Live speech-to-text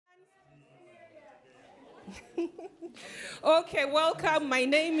Okay, welcome. My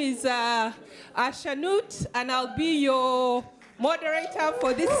name is Ashanut, and I'll be your moderator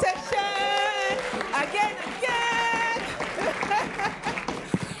for this session. Again.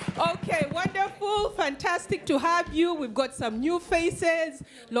 Okay, wonderful, fantastic to have you. We've got some new faces,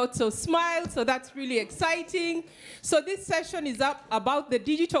 lots of smiles, so that's really exciting. So this session is up about the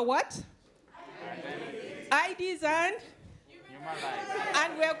digital what? IDs and? Human rights.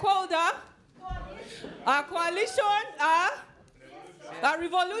 And we're called a coalition, a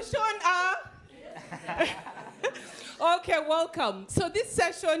revolution, Okay, welcome. So this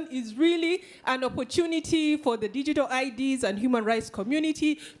session is really an opportunity for the digital IDs and human rights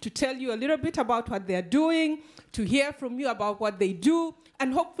community to tell you a little bit about what they're doing, to hear from you about what they do,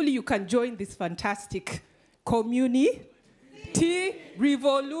 and hopefully you can join this fantastic community,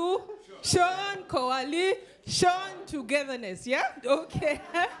 revolution, coalition, togetherness, yeah? Okay.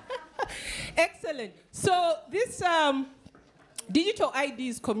 Excellent. So this digital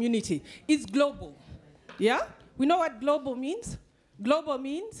IDs community is global, yeah? We know what global means? Global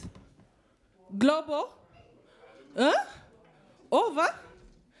means? Global? Over?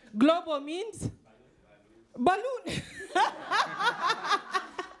 Global means? Balloon.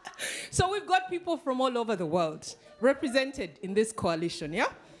 So we've got people from all over the world represented in this coalition,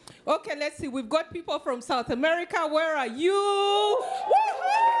 yeah? Okay, let's see. We've got people from South America. Where are you?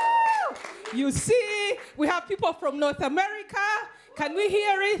 Woohoo! You see, we have people from North America. Can we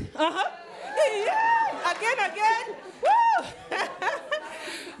hear it? Yeah, again. Woo!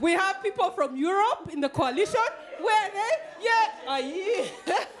 We have people from Europe in the coalition. Where are they? Yeah.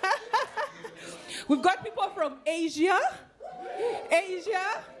 We've got people from Asia.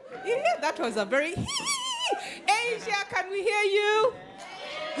 Yeah, that was a very Asia, can we hear you?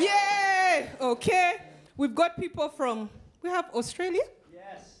 Yeah. Okay. We've got people from, we have Australia?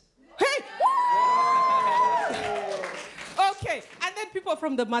 Yes. Hey! Okay. And then people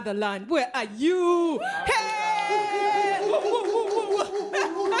from the motherland. Where are you? Hey!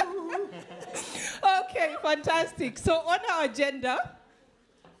 Okay, fantastic. So on our agenda,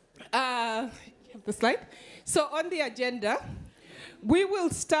 have the slide. So on the agenda, we will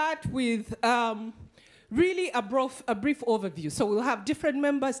start with really a brief overview. So we'll have different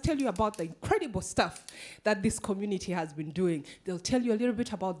members tell you about the incredible stuff that this community has been doing. They'll tell you a little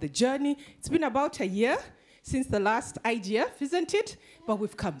bit about the journey. It's been about a year since the last IGF, isn't it? But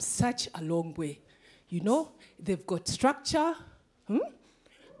we've come such a long way. You know, they've got structure.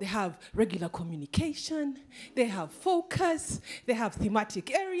 They have regular communication. They have focus. They have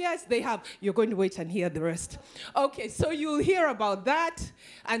thematic areas. They have, you're going to wait and hear the rest. Okay, so you'll hear about that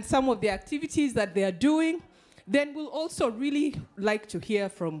and some of the activities that they are doing. Then we'll also really like to hear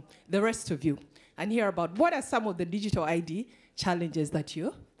from the rest of you and hear about what are some of the digital ID challenges that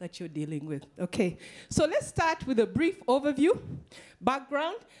you're dealing with. Okay, so let's start with a brief overview,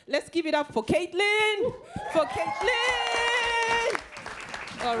 background. Let's give it up for Caitlin. For Caitlin.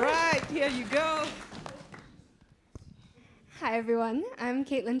 All right, here you go. Hi, everyone. I'm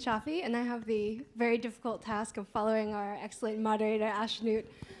Caitlin Chaffee, and I have the very difficult task of following our excellent moderator, Ashnut.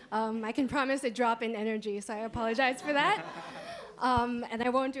 I can promise a drop in energy, so I apologize for that. And I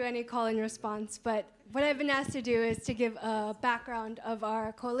won't do any call and response, but what I've been asked to do is to give a background of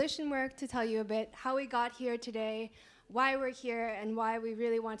our coalition work, to tell you a bit how we got here today, why we're here, and why we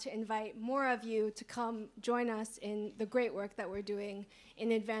really want to invite more of you to come join us in the great work that we're doing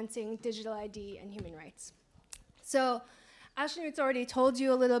in advancing digital ID and human rights. So Ashnut's already told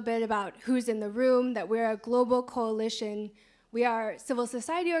you a little bit about who's in the room, that we're a global coalition. We are civil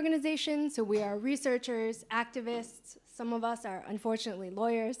society organizations, so we are researchers, activists. Some of us are unfortunately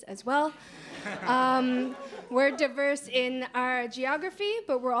lawyers as well. We're diverse in our geography,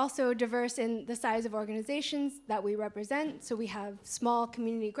 but we're also diverse in the size of organizations that we represent. So we have small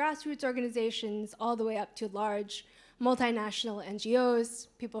community grassroots organizations all the way up to large multinational NGOs,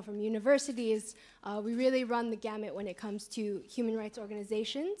 people from universities. We really run the gamut when it comes to human rights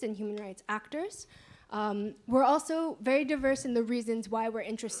organizations and human rights actors. We're also very diverse in the reasons why we're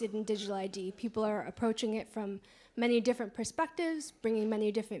interested in digital ID. People are approaching it from many different perspectives, bringing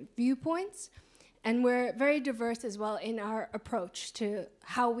many different viewpoints. And we're very diverse as well in our approach to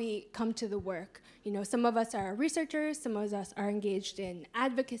how we come to the work. You know, some of us are researchers, some of us are engaged in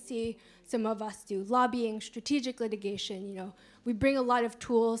advocacy, some of us do lobbying, strategic litigation. You know, we bring a lot of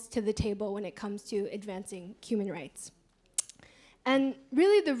tools to the table when it comes to advancing human rights. And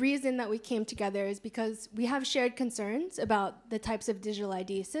really the reason that we came together is because we have shared concerns about the types of digital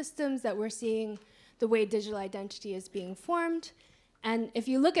ID systems that we're seeing, the way digital identity is being formed. And if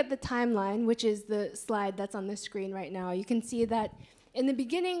you look at the timeline, which is the slide that's on the screen right now, you can see that In the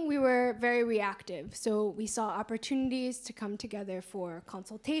beginning, we were very reactive. So we saw opportunities to come together for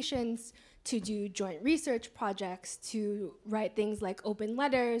consultations, to do joint research projects, to write things like open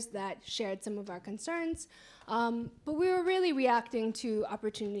letters that shared some of our concerns. But we were really reacting to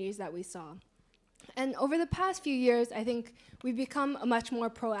opportunities that we saw. And over the past few years, I think we've become a much more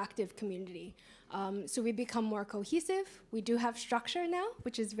proactive community. So we've become more cohesive. We do have structure now,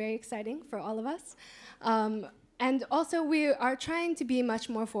 which is very exciting for all of us. And also, we are trying to be much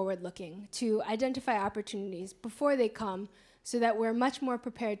more forward-looking, to identify opportunities before they come, so that we're much more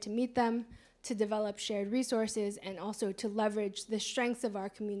prepared to meet them, to develop shared resources, and also to leverage the strengths of our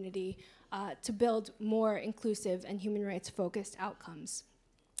community to build more inclusive and human rights-focused outcomes.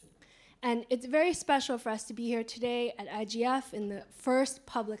 And it's very special for us to be here today at IGF in the first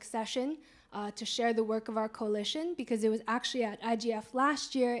public session to share the work of our coalition, because it was actually at IGF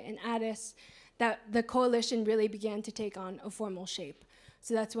last year in Addis that the coalition really began to take on a formal shape.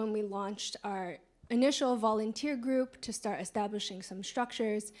 So that's when we launched our initial volunteer group to start establishing some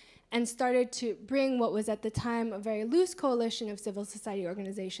structures and started to bring what was at the time a very loose coalition of civil society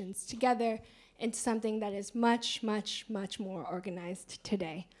organizations together into something that is much, much, much more organized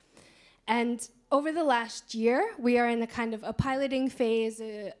today. And over the last year, we are in a kind of a piloting phase,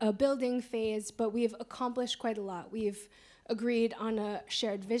 a building phase, but we've accomplished quite a lot. We've agreed on a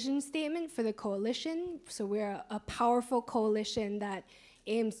shared vision statement for the coalition. So we're a powerful coalition that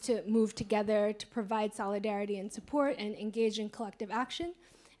aims to move together to provide solidarity and support and engage in collective action.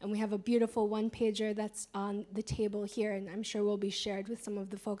 And we have a beautiful one-pager that's on the table here, and I'm sure will be shared with some of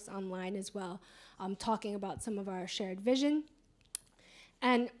the folks online as well, talking about some of our shared vision.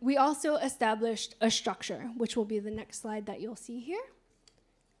 And we also established a structure, which will be the next slide that you'll see here.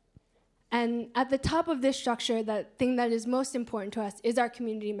 And at the top of this structure, the thing that is most important to us is our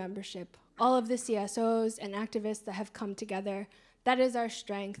community membership. All of the CSOs and activists that have come together, that is our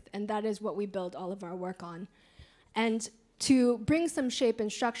strength, and that is what we build all of our work on. And to bring some shape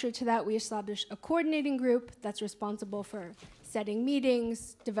and structure to that, we established a coordinating group that's responsible for setting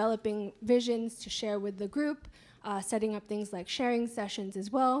meetings, developing visions to share with the group, setting up things like sharing sessions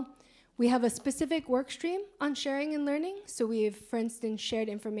as well. We have a specific work stream on sharing and learning. So we've, for instance, shared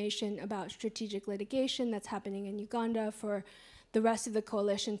information about strategic litigation that's happening in Uganda for the rest of the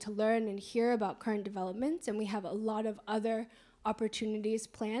coalition to learn and hear about current developments. And we have a lot of other opportunities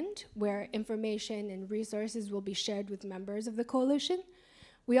planned where information and resources will be shared with members of the coalition.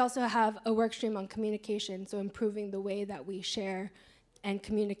 We also have a work stream on communication, so improving the way that we share and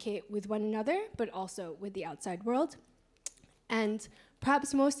communicate with one another, but also with the outside world. And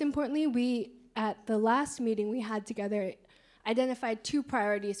perhaps most importantly, we, at the last meeting we had together, identified 2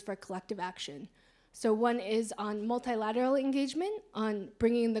 priorities for collective action. So one is on multilateral engagement, on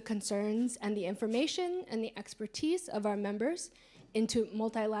bringing the concerns and the information and the expertise of our members into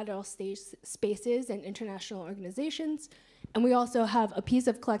multilateral spaces and international organizations. And we also have a piece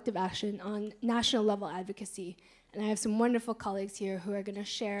of collective action on national level advocacy. And I have some wonderful colleagues here who are going to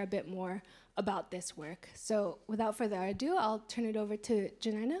share a bit more about this work. So without further ado, I'll turn it over to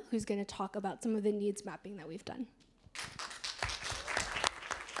Janina, who's going to talk about some of the needs mapping that we've done.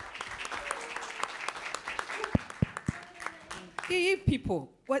 Hey, people,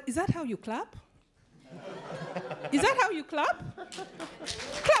 what, is that how you clap? Is that how you clap?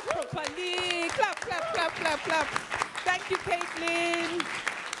 Clap properly. Clap, clap, clap, clap, clap. Thank you, Caitlin.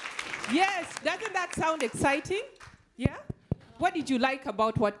 Yes, doesn't that sound exciting? Yeah? What did you like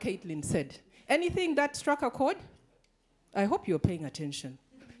about what Caitlin said? Anything that struck a chord? I hope you're paying attention.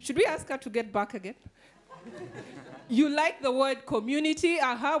 Should we ask her to get back again? You like the word community.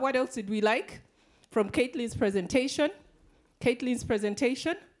 What else did we like from Caitlin's presentation? Caitlin's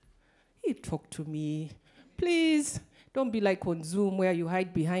presentation? He talked to me. Please, don't be like on Zoom where you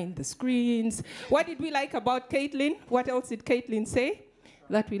hide behind the screens. What did we like about Caitlin? What else did Caitlin say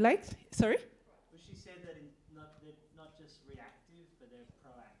that we liked? Sorry? Well, she said that they're not just reactive, but they're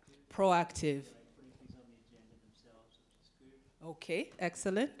proactive. Proactive. So like putting things on the agenda themselves, which is good. Okay,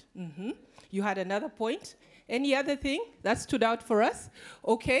 excellent. You had another point. Any other thing that stood out for us?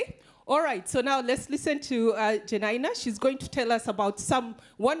 Okay. All right, so now let's listen to Janina. She's going to tell us about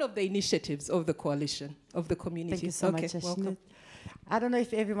one of the initiatives of the coalition, of the community. Thank you so much, welcome. I don't know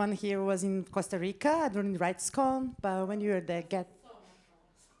if everyone here was in Costa Rica during RightsCon, but when you were there,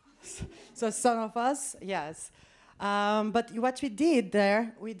 so some of us, yes. But what we did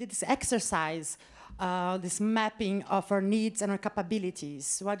there, we did this exercise, this mapping of our needs and our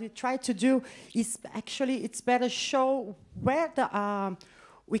capabilities. What we try to do is actually, it's better show where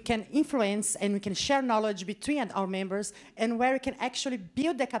we can influence and we can share knowledge between our members, and where we can actually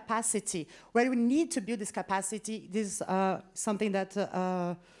build the capacity, where we need to build this capacity. This is something that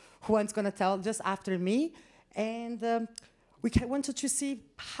Juan's going to tell just after me. And we wanted to see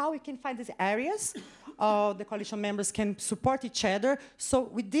how we can find these areas. The coalition members can support each other. So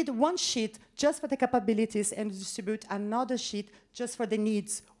we did one sheet just for the capabilities and distribute another sheet just for the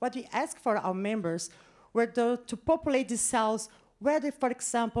needs. What we asked for our members were to populate these cells where they, for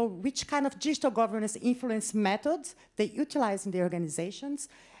example, which kind of digital governance influence methods they utilize in their organizations,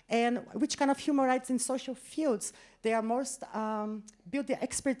 and which kind of human rights and social fields they are most build their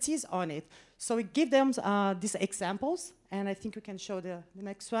expertise on it. So we give them these examples, and I think we can show the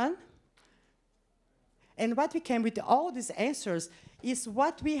next one. And what we can with all these answers is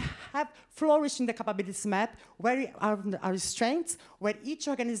what we have flourished in the capabilities map, where are our strengths, where each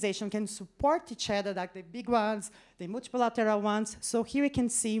organization can support each other, like the big ones, the multilateral ones. So here we can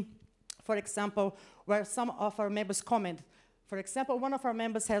see, for example, where some of our members comment. For example, one of our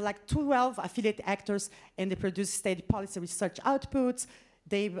members had like 12 affiliate actors, and they produce steady policy research outputs.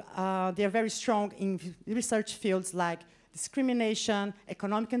 They are very strong in research fields like discrimination,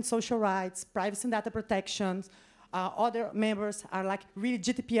 economic and social rights, privacy and data protections. Other members are like really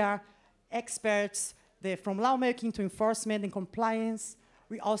GDPR experts. They're from lawmaking to enforcement and compliance.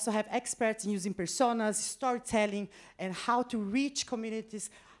 We also have experts in using personas, storytelling, and how to reach communities,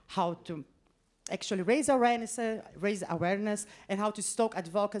 how to actually raise awareness, and how to stoke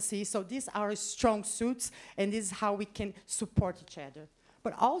advocacy. So these are strong suits, and this is how we can support each other.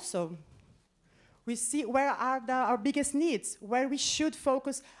 But also, we see where are our biggest needs, where we should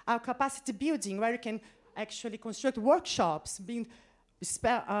focus our capacity building, where we can actually construct workshops, bring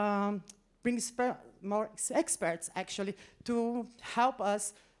more experts actually to help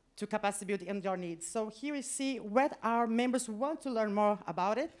us to capacity build and your needs. So here we see what our members want to learn more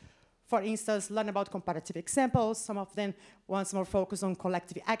about it. For instance, learn about comparative examples. Some of them want more focus on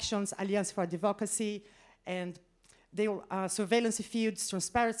collective actions, Alliance for Advocacy, and surveillance fields,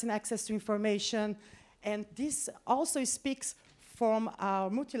 transparency and access to information. And this also speaks from our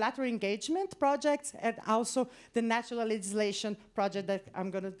multilateral engagement projects and also the natural legislation project that I'm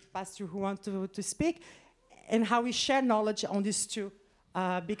going to pass to who want to speak, and how we share knowledge on these two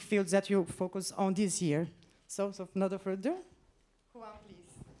big fields that you focus on this year. So not further ado, Juan, please.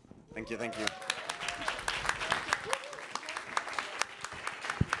 Thank you, thank you.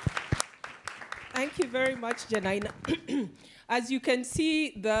 Thank you very much, Janaina. As you can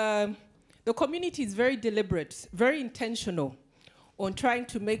see, the community is very deliberate, very intentional on trying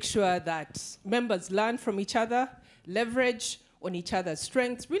to make sure that members learn from each other, leverage on each other's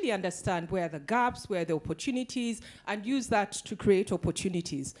strengths, really understand where are the gaps, where are the opportunities, and use that to create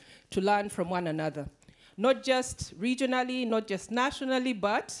opportunities to learn from one another. Not just regionally, not just nationally,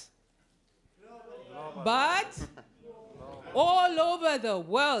 but all over the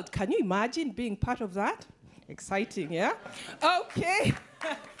world. Can you imagine being part of that? Exciting, yeah? Okay.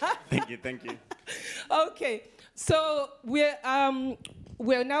 Thank you, thank you. Okay, so we're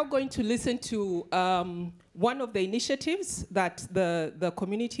now going to listen to one of the initiatives that the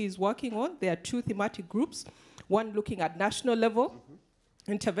community is working on. There are two thematic groups, one looking at national level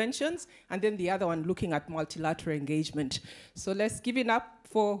interventions, and then the other one looking at multilateral engagement. So let's give it up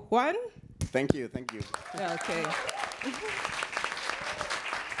for Juan. Thank you, thank you. Okay.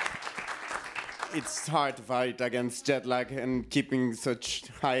 It's hard to fight against jet lag and keeping such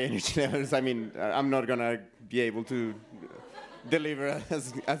high energy levels. I mean, I'm not gonna be able to deliver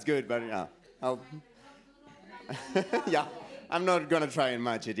as good, but yeah, yeah, I'm not gonna try and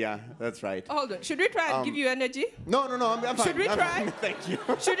match it. Yeah, that's right. Hold on. Should we try and give you energy? No, I'm fine. Should we try? Thank you.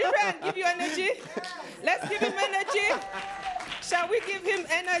 Should we try and give you energy? Let's give him energy. Shall we give him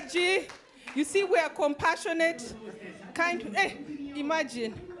energy? You see, we are compassionate, kind. Hey,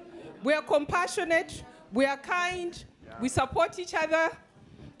 imagine. We are compassionate, we are kind, we support each other.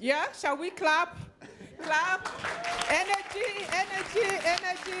 Yeah, shall we clap? Clap. Energy, energy,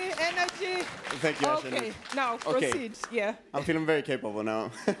 energy, energy. Thank you, Okay, now proceed. Okay. Yeah. I'm feeling very capable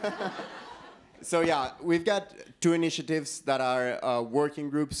now. So yeah, we've got two initiatives that are working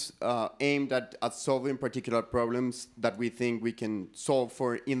groups aimed at solving particular problems that we think we can solve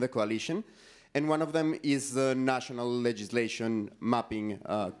for in the coalition. And one of them is the National Legislation Mapping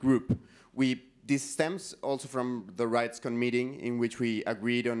Group. This stems also from the RightsCon meeting in which we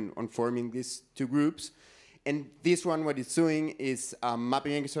agreed on forming these two groups. And this one, what it's doing is a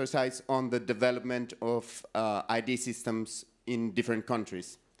mapping exercise on the development of ID systems in different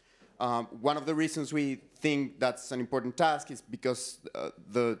countries. One of the reasons we think that's an important task is because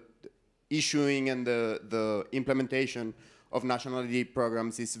the issuing and the implementation of national ID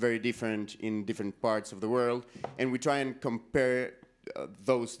programs is very different in different parts of the world, and we try and compare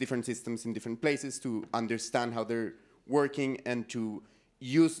those different systems in different places to understand how they're working and to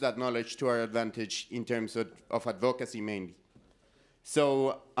use that knowledge to our advantage in terms of advocacy mainly.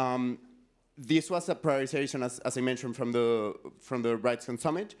 So this was a prioritization, as I mentioned, from the RightsCon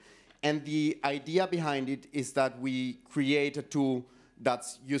Summit. And the idea behind it is that we create a tool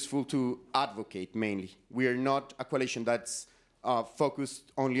that's useful to advocate mainly. We are not a coalition that's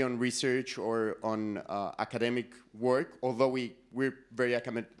focused only on research or on academic work, although we're very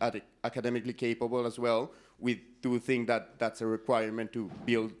academically capable as well. We do think that that's a requirement to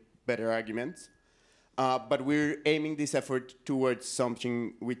build better arguments. But we're aiming this effort towards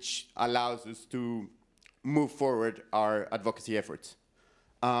something which allows us to move forward our advocacy efforts.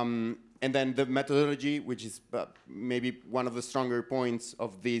 And then the methodology, which is maybe one of the stronger points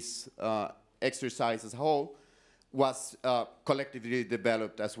of this exercise as a whole, was collectively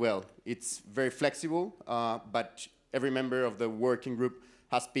developed as well. It's very flexible, but every member of the working group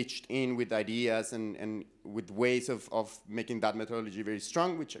has pitched in with ideas and with ways of making that methodology very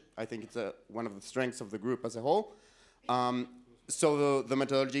strong, which I think it's one of the strengths of the group as a whole. So the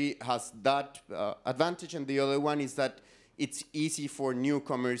methodology has that advantage, and the other one is that it's easy for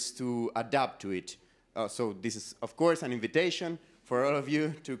newcomers to adapt to it. So this is, of course, an invitation for all of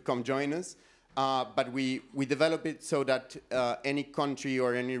you to come join us. But we develop it so that any country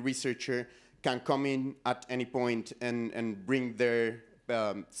or any researcher can come in at any point and bring their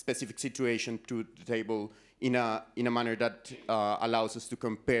specific situation to the table in a manner that allows us to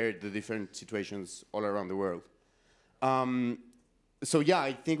compare the different situations all around the world. So yeah,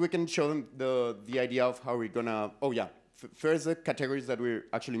 I think we can show them the idea of how we're gonna, first the categories that we're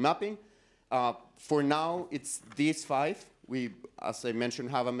actually mapping. For now, it's these 5. We, as I mentioned,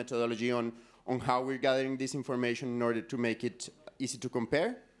 have a methodology on how we're gathering this information in order to make it easy to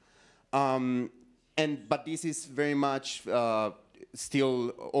compare. But this is very much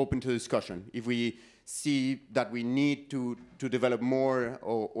still open to discussion. If we see that we need to develop more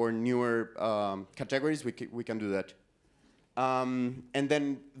or newer categories, we can do that. And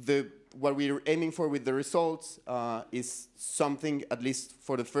then what we're aiming for with the results is something, at least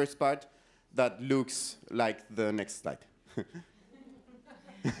for the first part, that looks like the next slide.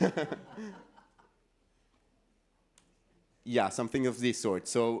 Yeah, something of this sort.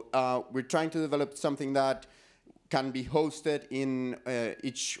 So we're trying to develop something that can be hosted in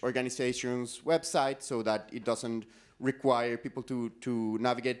each organization's website so that it doesn't require people to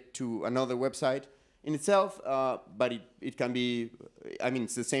navigate to another website in itself, but it can be, I mean,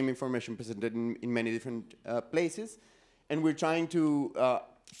 it's the same information presented in many different places. And we're trying to,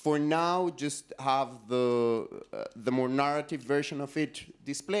 for now, just have the more narrative version of it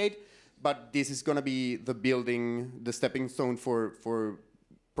displayed, but this is going to be the stepping stone for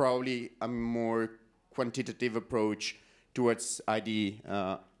probably a more quantitative approach towards ID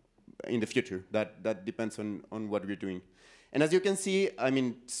in the future. That depends on what we're doing. And as you can see, I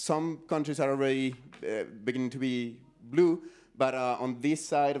mean, some countries are already beginning to be blue, but on this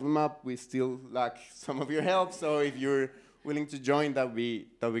side of the map, we still lack some of your help. So if you're willing to join, that would be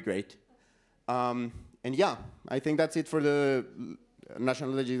great. And yeah, I think that's it for the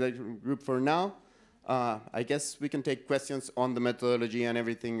National Legislative Group for now. I guess we can take questions on the methodology and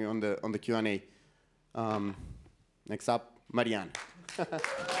everything on the Q&A. Next up, Marianne.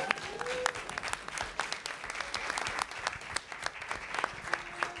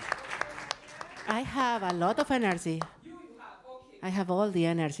 I have a lot of energy. I have all the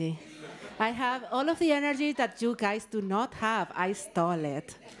energy. I have all of the energy that you guys do not have. I stole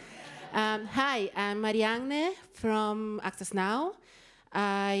it. Hi, I'm Marianne from Access Now.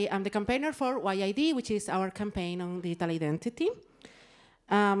 I am the campaigner for YID, which is our campaign on digital identity.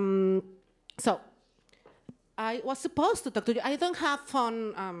 So I was supposed to talk to you. I don't have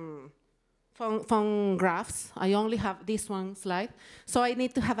phone graphs. I only have this one slide. So I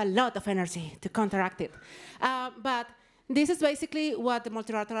need to have a lot of energy to counteract it. But this is basically what the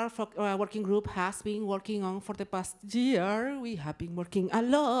multilateral working group has been working on for the past year. We have been working a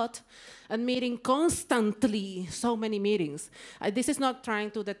lot and meeting constantly, so many meetings. This is not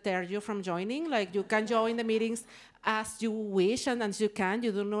trying to deter you from joining. Like, you can join the meetings as you wish and as you can.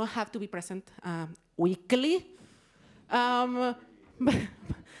 You do not have to be present weekly. I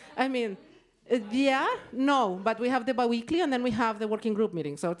mean, yeah, no, but we have the bi-weekly and then we have the working group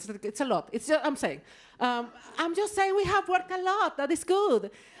meeting. So it's a lot. It's just, I'm just saying we have worked a lot. That is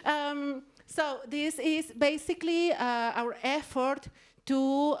good. So this is basically our effort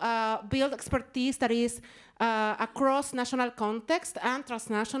to build expertise that is across national context and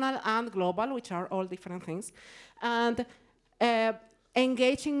transnational and global, which are all different things. And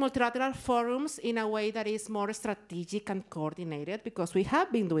engaging multilateral forums in a way that is more strategic and coordinated, because we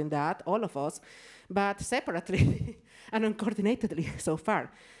have been doing that, all of us, but separately and uncoordinatedly so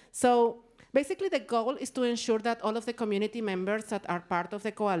far. So basically the goal is to ensure that all of the community members that are part of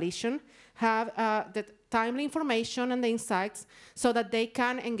the coalition have the timely information and the insights so that they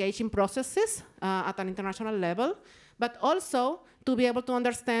can engage in processes at an international level, but also to be able to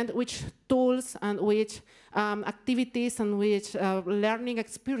understand which tools and which activities and which learning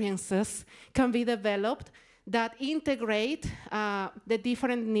experiences can be developed that integrate the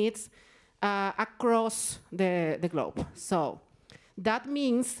different needs across the globe. So that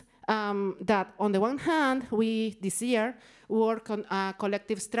means that on the one hand, we this year work on a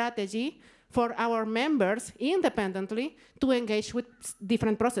collective strategy for our members independently to engage with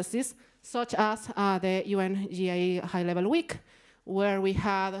different processes, such as the UNGA High-Level Week, where we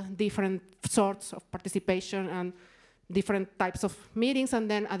had different sorts of participation and different types of meetings, and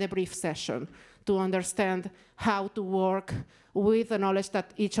then a debrief session to understand how to work with the knowledge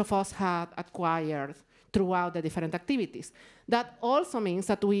that each of us had acquired throughout the different activities. That also means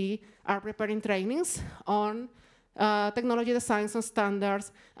that we are preparing trainings on technology designs and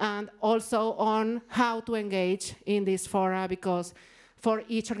standards, and also on how to engage in this fora, because for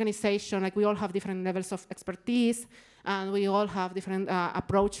each organization, like, we all have different levels of expertise, and we all have different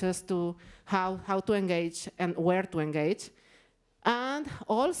approaches to how to engage and where to engage. And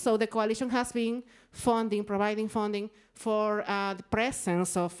also the coalition has been providing funding for the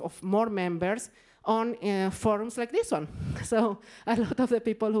presence of more members on forums like this one. So a lot of the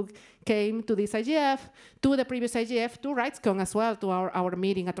people who came to this IGF, to the previous IGF, to RightsCon as well, to our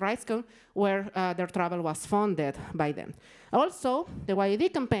meeting at RightsCon, where their travel was funded by them. Also, the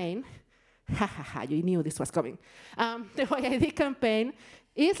YID campaign, you knew this was coming. The YID campaign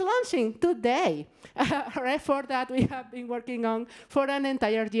is launching today, an effort that we have been working on for an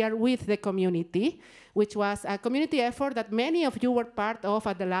entire year with the community, which was a community effort that many of you were part of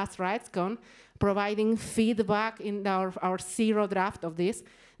at the last RightsCon, providing feedback in our zero draft of this.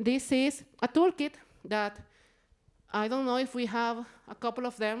 This is a toolkit that I don't know if we have a couple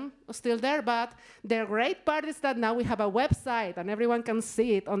of them still there, but the great part is that now we have a website and everyone can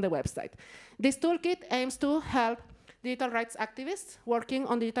see it on the website. This toolkit aims to help digital rights activists working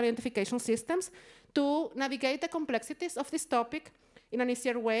on digital identification systems to navigate the complexities of this topic in an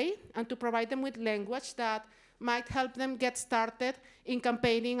easier way, and to provide them with language that might help them get started in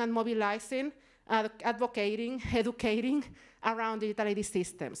campaigning and mobilizing, advocating, educating around digital ID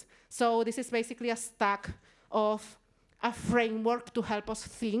systems. So this is basically a stack of a framework to help us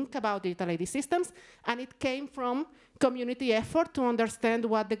think about digital ID systems, and it came from community effort to understand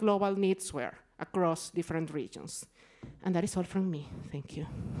what the global needs were across different regions. And that is all from me. Thank you.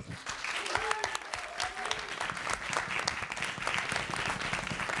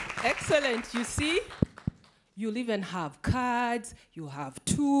 Excellent. You see, you'll even have cards, you have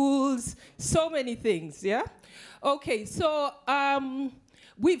tools, so many things, yeah? Okay, so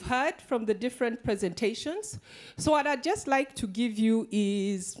we've heard from the different presentations. So what I'd just like to give you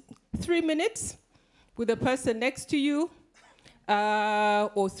is 3 minutes with the person next to you,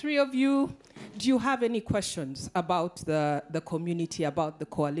 or 3 of you. Do you have any questions about the community, about the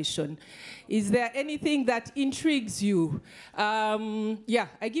coalition? Is there anything that intrigues you? Yeah,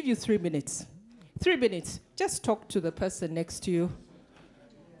 I give you 3 minutes. 3 minutes. Just talk to the person next to you.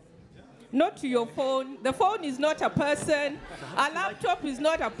 Not to your phone. The phone is not a person. A laptop is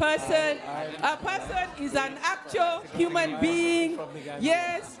not a person. A person is an actual human being.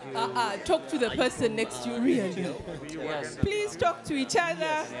 Yes. Talk to the person next to you, really. Please talk to each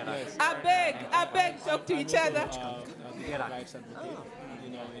other. I beg, talk to each other.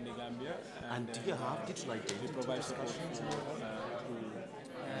 And do you have digital identity discussions?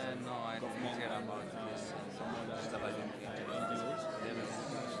 No, I don't care about this. Digital identity.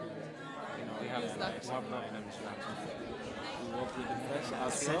 We have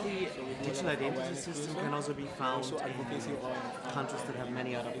Sadly, digital identity system can also be found in countries that have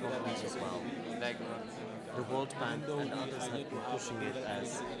many other problems as well. The World Bank and others have been pushing it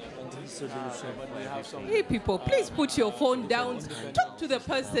as the solution for everything. Hey people, please put your phone down. Talk to the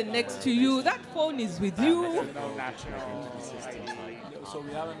person next to you. That phone is with you. So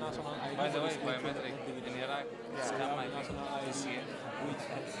we have a national ID. By the way, biometric in Iraq, scan my this year,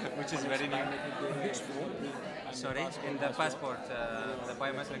 which is very new. Sorry, in the passport, the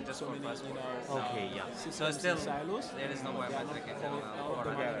biometric just for passport. Okay, yeah. So still, there is no biometric in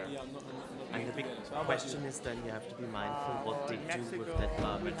Iraq. And the big question is then you have to be mindful what they do with that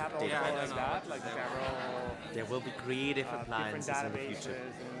biometric data. Yeah, I don't know. There will be creative appliances in the future.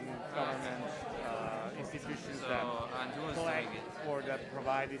 institutions So, that and who is collect doing it? or that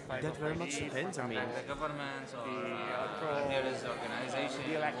provide this type That of very much IDs, depends, I mean. The governments or electoral, there is organization,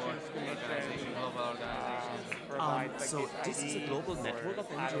 the elections board, commission, organization, global organization. provides like So this is a ID global for network of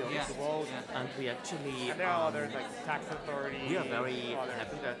adults NGOs, to vote. and we actually And there are others like tax authority. we are very others.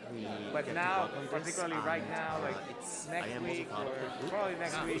 happy that we But get now, to work on this, particularly right and, now, like it's I next am also week part or of the group. probably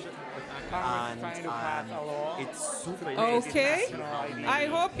next week, Congress is trying to pass a law. It's super Okay. interesting. I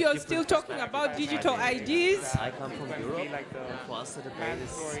hope you're still talking about digital IDs. I come from Europe, like the and for us the debate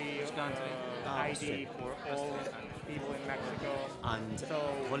is mandatory ID for all people in Mexico. and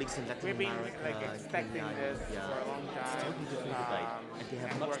So colleagues in Latin we've been America, like expecting Kenya, this India. for a long It's time, totally different debate, and they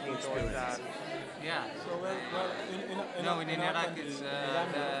have and much working more towards experience. that. Yeah. So No, in Iraq it's we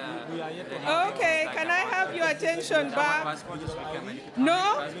are yet to Okay, can I have your attention back? passport is become No?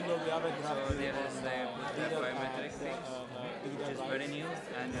 even though we have a draft So there is the biometric thing, which is very new,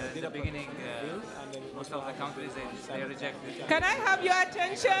 and in the beginning, most of the countries they reject it. Can I have your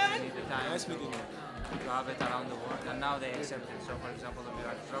attention? Need the time to have it around the world, and now they accept it. So, for example, if you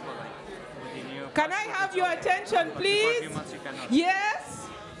are in trouble, like with the new Can I have your attention, for a please? few months you cannot. Yes?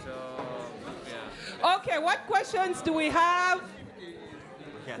 So, yeah. Okay, what questions do we have?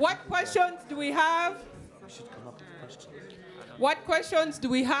 What questions do we have? We should come up with questions. What questions do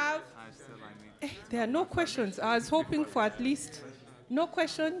we have? I still like me. There are no questions. I was hoping for at least no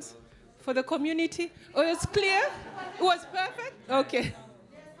questions for the community. Oh, it was clear? It was perfect? Okay.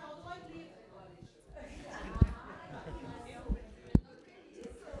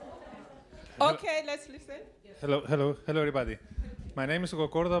 Okay, let's listen. Hello, everybody. My name is Hugo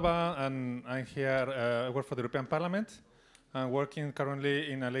Cordova, and I'm here. I work for the European Parliament. I'm working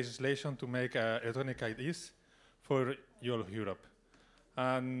currently in a legislation to make electronic IDs for all of Europe.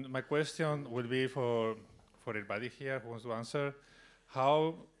 And my question will be for everybody here who wants to answer.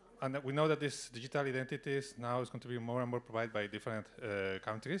 How, and we know that this digital identities now is going to be more and more provided by different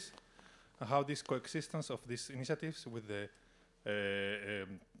countries. And how this coexistence of these initiatives with the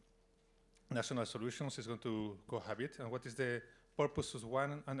national solutions is going to cohabit, and what is the purpose of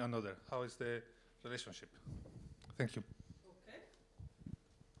one and another? How is the relationship? Thank you.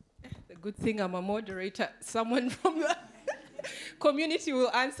 Okay. The good thing I'm a moderator. Someone from the community will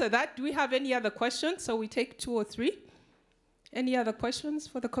answer that. Do we have any other questions? So we take 2 or 3. Any other questions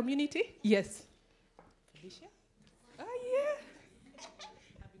for the community? Yes. Felicia? Oh, yeah.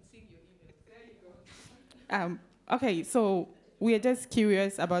 I've been seeing your emails. There you go. Okay, so we are just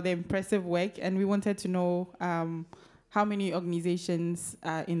curious about the impressive work, and we wanted to know how many organizations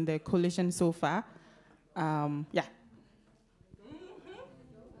are in the coalition so far. Yeah.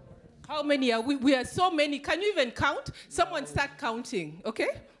 How many are we? We are so many. Can you even count? Someone start counting,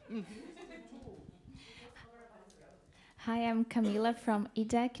 okay? Hi, I'm Camila from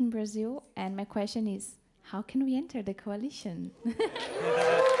IGF in Brazil, and my question is, how can we enter the coalition? You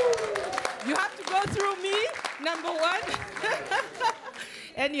have to go through me, number 1.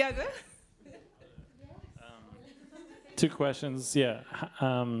 Any other? 2 questions, yeah.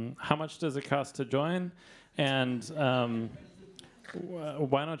 How much does it cost to join? And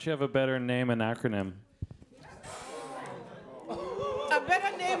why don't you have a better name and acronym? A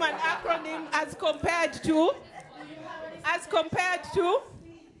better name and acronym as compared to? As compared to?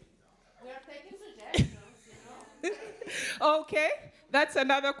 We are taking suggestions. Okay, that's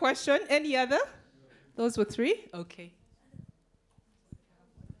another question. Any other? Those were 3? Okay.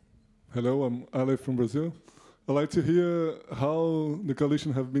 Hello, I'm Ale from Brazil. I'd like to hear how the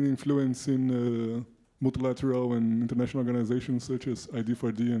coalition have been influencing multilateral and international organizations such as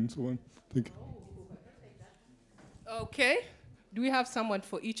ID4D and so on. Thank you. Okay. Do we have someone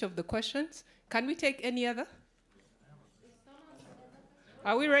for each of the questions? Can we take any other?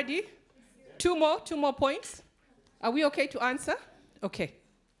 Are we ready? 2 more points. Are we okay to answer? Okay. Did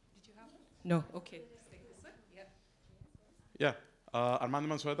you have one? No. Okay. Yeah. Armando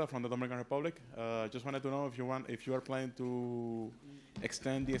Mansueta from the Dominican Republic. Just wanted to know if you are planning to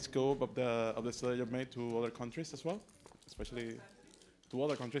extend the scope of the study you've made to other countries as well, especially to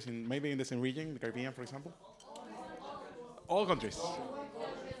other countries maybe in the same region, the Caribbean, for example. All countries.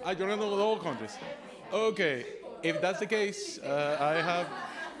 I don't know all countries. Okay. If that's the case, I have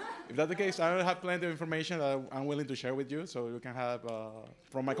plenty of information that I'm willing to share with you, so you can have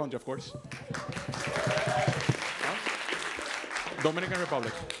from my country, of course. Dominican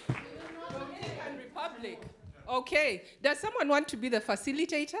Republic. Dominican Republic. Okay. Does someone want to be the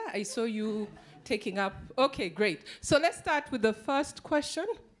facilitator? I saw you taking up. Okay, great. So let's start with the first question.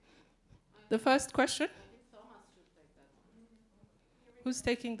 The first question. Who's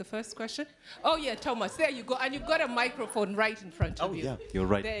taking the first question? Oh, yeah, Thomas. There you go. And you've got a microphone right in front of you. Yeah, you're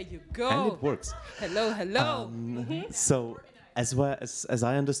right. There you go. And it works. Hello, hello. So, as well as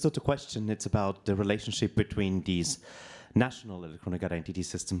I understood the question, it's about the relationship between these national electronic identity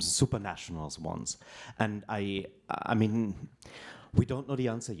systems, supranational ones. And I mean, we don't know the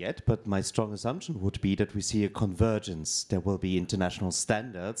answer yet, but my strong assumption would be that we see a convergence. There will be international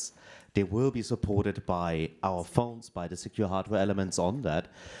standards. They will be supported by our phones, by the secure hardware elements on that.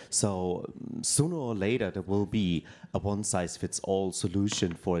 So sooner or later, there will be a one-size-fits-all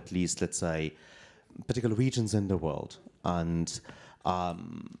solution for at least, let's say, particular regions in the world. And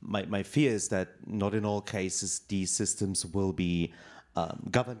my fear is that not in all cases these systems will be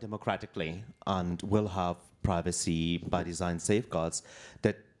governed democratically and will have privacy by design safeguards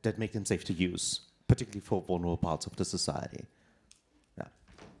that make them safe to use, particularly for vulnerable parts of the society. Yeah.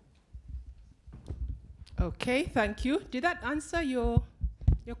 Okay, thank you. Did that answer your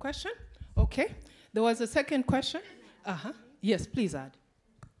question? Okay. There was a second question. Yes, please add.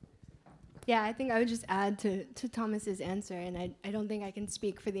 Yeah, I think I would just add to Thomas's answer, and I don't think I can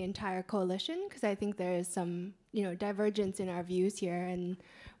speak for the entire coalition because I think there is some divergence in our views here, and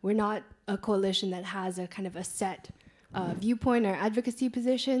we're not a coalition that has a kind of a set viewpoint or advocacy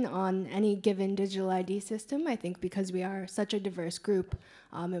position on any given digital ID system. I think because we are such a diverse group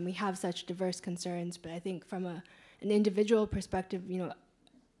and we have such diverse concerns, but I think from an individual perspective,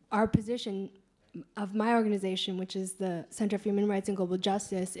 our position of my organization, which is the Center for Human Rights and Global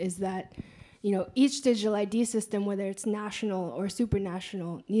Justice, is that each digital ID system, whether it's national or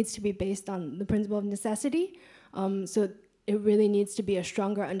supranational, needs to be based on the principle of necessity. So it really needs to be a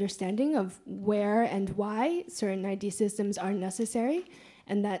stronger understanding of where and why certain ID systems are necessary,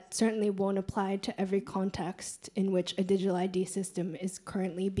 and that certainly won't apply to every context in which a digital ID system is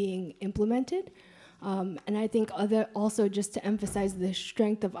currently being implemented. And I think also just to emphasize the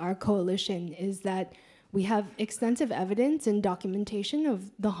strength of our coalition is that we have extensive evidence and documentation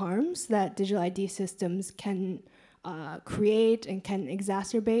of the harms that digital ID systems can create and can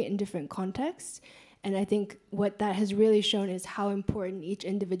exacerbate in different contexts. And I think what that has really shown is how important each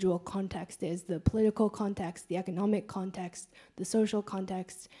individual context is, the political context, the economic context, the social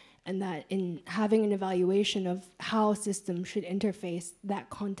context, and that in having an evaluation of how systems should interface,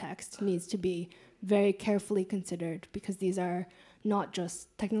 that context needs to be very carefully considered, because these are not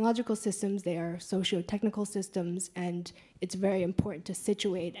just technological systems, they are socio-technical systems, and it's very important to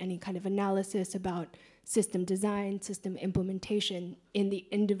situate any kind of analysis about system design, system implementation in the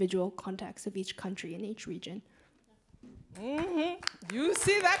individual context of each country and each region. You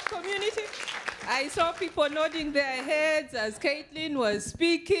see that, community? I saw people nodding their heads as Caitlin was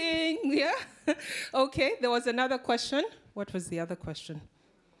speaking. Yeah? Okay, there was another question. What was the other question?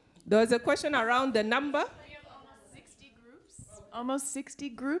 There was a question around the number. We have almost 60 groups. Almost 60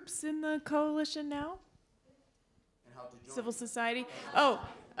 groups in the coalition now. And how to join? Civil society.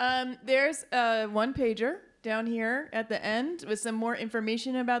 There's a one-pager down here at the end with some more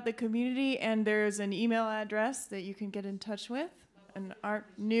information about the community, and there's an email address that you can get in touch with, and our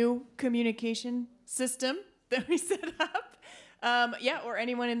new communication system that we set up. Or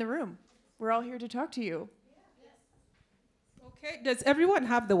anyone in the room. We're all here to talk to you. Okay, does everyone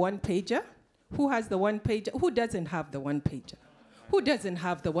have the one-pager? Who has the one-pager? Who doesn't have the one-pager? Who doesn't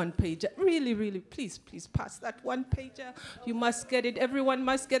have the one-pager? Really, really, please pass that one-pager. You must get it. Everyone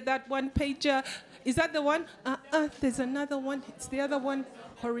must get that one-pager. Is that the one? There's another one. It's the other one,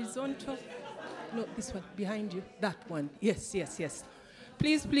 horizontal. No, this one, behind you. That one. Yes.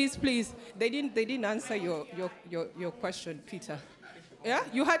 Please. They didn't answer your question, Peter. Yeah?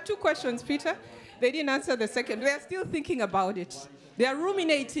 You had two questions, Peter. They didn't answer the second. They are still thinking about it. They are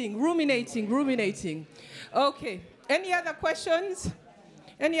ruminating. Okay. Any other questions?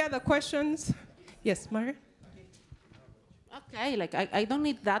 Yes, Mary? Okay, I don't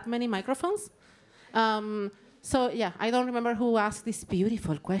need that many microphones. I don't remember who asked this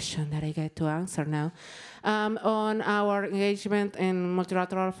beautiful question that I get to answer now on our engagement in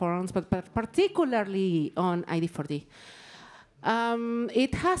multilateral forums, but particularly on ID4D.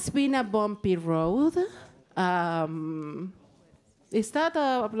 It has been a bumpy road. Is that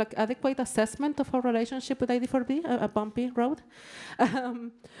adequate assessment of our relationship with ID4D, a bumpy road?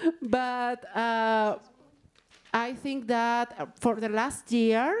 But I think that for the last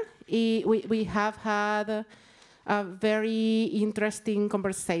year, we have had a very interesting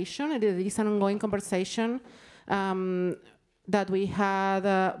conversation. It is an ongoing conversation that we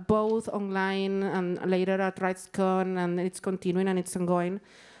had both online and later at RightsCon, and it's continuing and it's ongoing,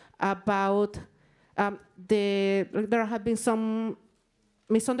 about there have been some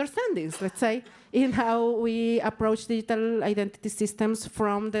misunderstandings, let's say, in how we approach digital identity systems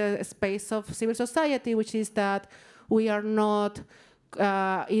from the space of civil society, which is that we are not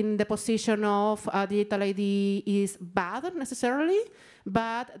in the position of digital ID is bad necessarily,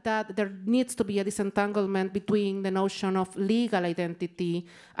 but that there needs to be a disentanglement between the notion of legal identity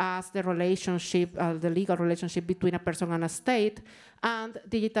as the relationship, the legal relationship between a person and a state, and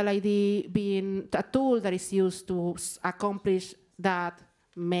digital ID being a tool that is used to accomplish that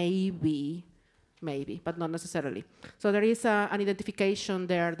maybe, but not necessarily. So there is an identification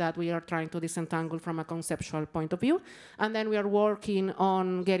there that we are trying to disentangle from a conceptual point of view. And then we are working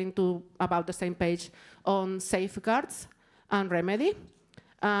on getting to about the same page on safeguards and remedy.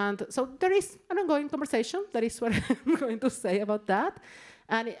 And so there is an ongoing conversation. That is what I'm going to say about that.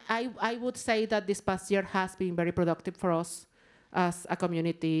 And I would say that this past year has been very productive for us as a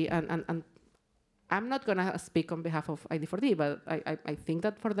community. And I'm not going to speak on behalf of ID4D, but I think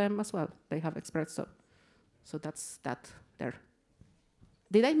that for them as well, they have expressed so. So that's that there.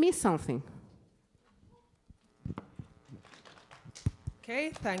 Did I miss something? Okay,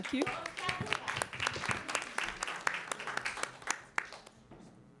 thank you.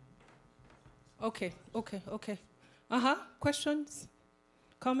 Okay. Questions?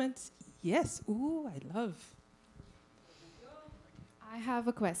 Comments? Yes. Ooh, I love. I have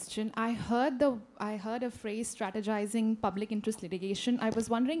a question. I heard a phrase, strategizing public interest litigation. I was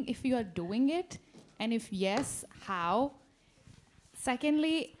wondering if you are doing it, and if yes, how?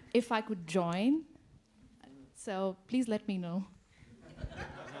 Secondly, if I could join. So please let me know.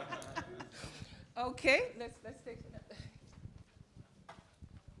 Okay, let's take it.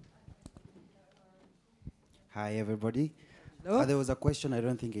 Hi, everybody. There was a question, I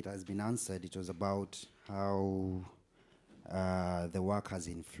don't think it has been answered. It was about how the work has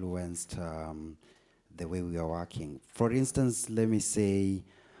influenced the way we are working. For instance, let me say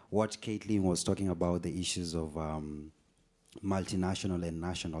what Caitlin was talking about, the issues of multinational and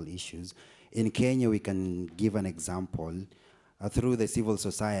national issues. In Kenya, we can give an example. Through the civil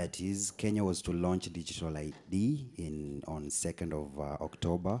societies, Kenya was to launch digital ID on 2nd of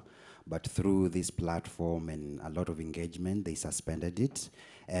October. But through this platform and a lot of engagement, they suspended it.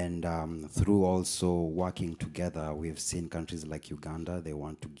 And through also working together, we've seen countries like Uganda, they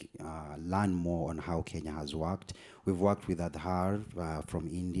want to learn more on how Kenya has worked. We've worked with Aadhaar from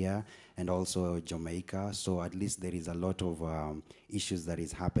India and also Jamaica. So at least there is a lot of issues that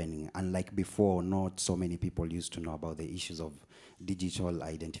is happening. Unlike before, not so many people used to know about the issues of digital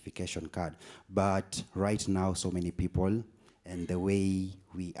identification card. But right now, so many people, and the way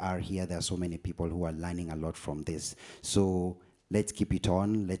we are here, there are so many people who are learning a lot from this. So let's keep it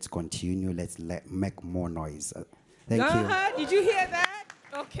on, let's continue, let's make more noise. Thank you. Did you hear that?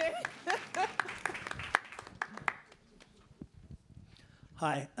 Okay.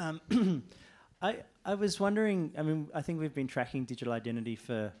 Hi. I was wondering, I think we've been tracking digital identity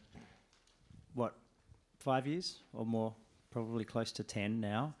for, 5 years or more, probably close to 10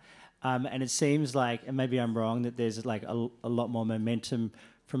 now. And it seems like, and maybe I'm wrong, that there's like a lot more momentum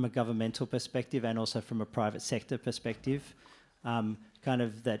from a governmental perspective and also from a private sector perspective. Kind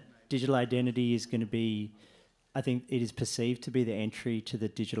of that digital identity is going to be, I think it is perceived to be the entry to the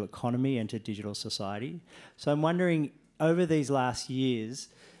digital economy and to digital society. So I'm wondering, over these last years,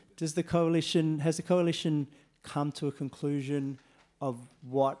 has the coalition come to a conclusion of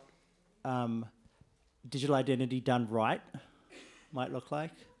what digital identity done right might look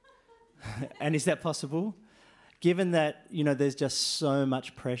like? And is that possible? Given that, there's just so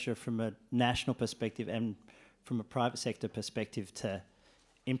much pressure from a national perspective and from a private sector perspective to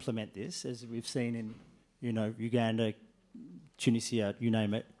implement this, as we've seen in, Uganda, Tunisia, you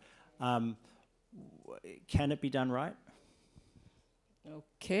name it. Can it be done right?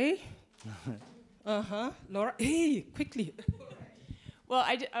 Okay. Laura, hey, quickly. Well,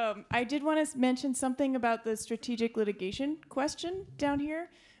 I did want to mention something about the strategic litigation question down here,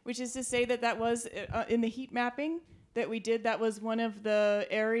 which is to say that was in the heat mapping that we did, that was one of the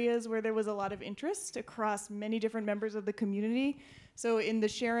areas where there was a lot of interest across many different members of the community. So in the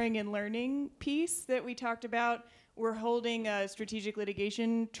sharing and learning piece that we talked about, we're holding a strategic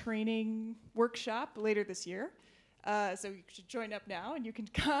litigation training workshop later this year. So you should join up now and you can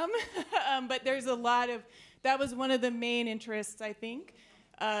come. But there's a lot of, that was one of the main interests, I think,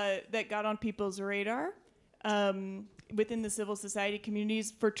 that got on people's radar within the civil society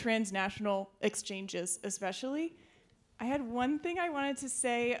communities for transnational exchanges, especially. I had one thing I wanted to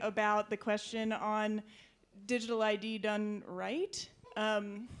say about the question on digital ID done right. I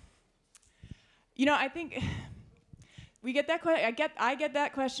think we get that I get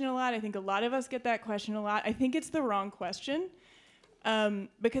that question a lot. I think a lot of us get that question a lot. I think it's the wrong question.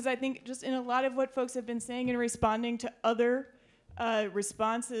 Because I think just in a lot of what folks have been saying and responding to other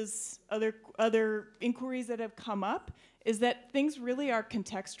responses, other inquiries that have come up, is that things really are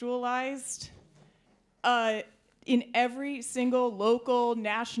contextualized in every single local,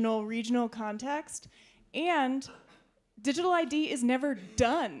 national, regional context, and digital ID is never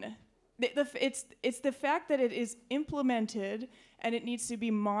done. It's the fact that it is implemented and it needs to be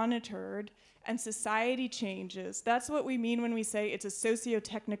monitored and society changes. That's what we mean when we say it's a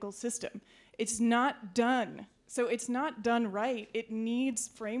socio-technical system. It's not done. So it's not done right. It needs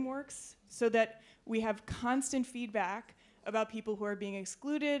frameworks so that we have constant feedback about people who are being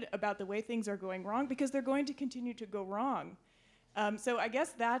excluded, about the way things are going wrong, because they're going to continue to go wrong. So I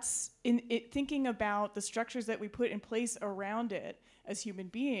guess that's thinking about the structures that we put in place around it as human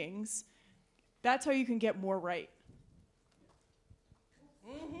beings, that's how you can get more right.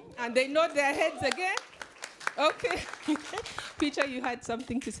 And they nod their heads again. Okay. Peter, you had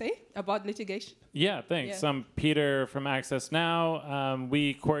something to say about litigation? Yeah, thanks. Yeah. I'm Peter from Access Now.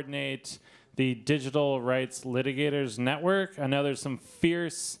 We coordinate the Digital Rights Litigators Network. I know there's some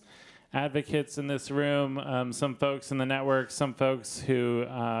fierce advocates in this room, some folks in the network, some folks who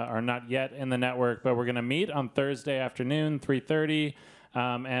are not yet in the network, but we're going to meet on Thursday afternoon, 3:30.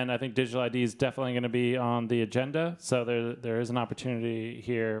 And I think digital ID is definitely going to be on the agenda. So there is an opportunity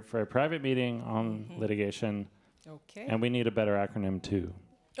here for a private meeting on litigation. Okay. And we need a better acronym too.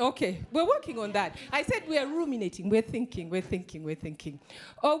 Okay, we're working on that. I said we are ruminating, we're thinking.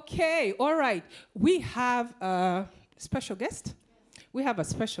 Okay, all right. We have a special guest. We have a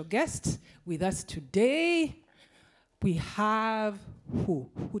special guest with us today. We have, who?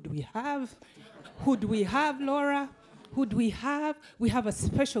 Who do we have? Who do we have, Laura? Who do we have? We have a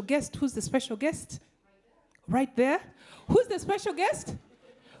special guest. Who's the special guest? Right there. Who's the special guest?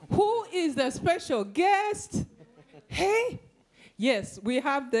 Who is the special guest? Hey? Yes, we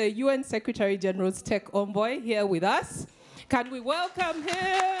have the UN Secretary General's Tech Envoy here with us. Can we welcome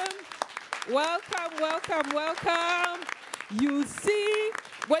him? Welcome, welcome, welcome. You see,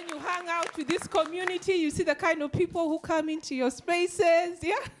 when you hang out with this community, you see the kind of people who come into your spaces,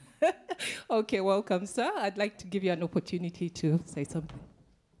 yeah? Okay, welcome, sir. I'd like to give you an opportunity to say something.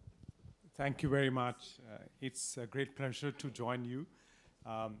 Thank you very much. It's a great pleasure to join you.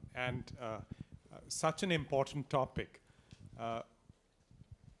 Such an important topic.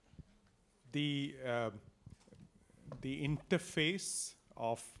 The interface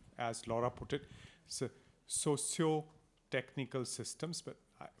of, as Laura put it, socio-technical systems, but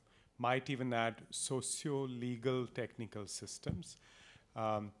I might even add socio-legal technical systems.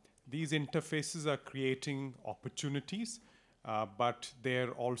 These interfaces are creating opportunities, but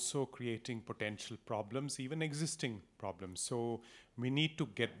they're also creating potential problems, even existing problems. So we need to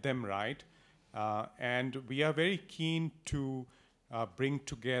get them right. And we are very keen to bring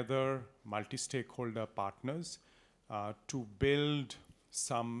together multi-stakeholder partners to build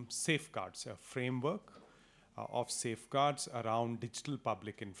some safeguards, a framework of safeguards around digital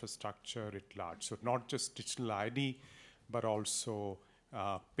public infrastructure at large. So not just digital ID, but also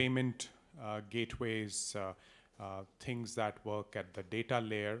payment gateways, things that work at the data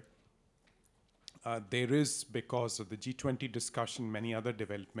layer. There is, because of the G20 discussion, many other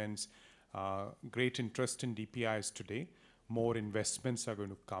developments, great interest in DPIs today. More investments are going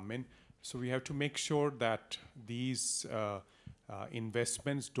to come in. So we have to make sure that these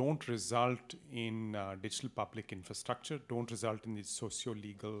investments don't result in digital public infrastructure, don't result in these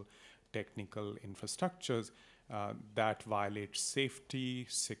socio-legal technical infrastructures that violate safety,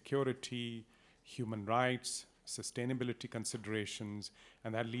 security, human rights, sustainability considerations,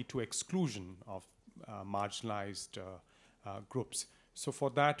 and that lead to exclusion of marginalized groups. So for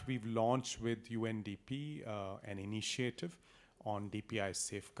that, we've launched with UNDP an initiative on DPI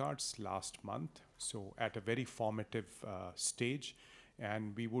safeguards last month, so at a very formative stage.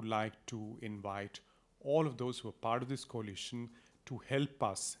 And we would like to invite all of those who are part of this coalition to help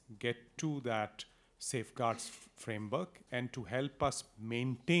us get to that safeguards framework and to help us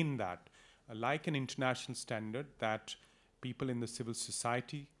maintain that like an international standard that people in the civil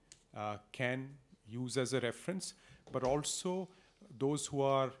society can use as a reference, but also those who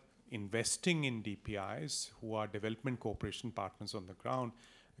are investing in DPIs, who are development cooperation partners on the ground,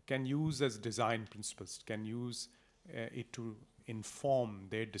 can use as design principles, can use it to inform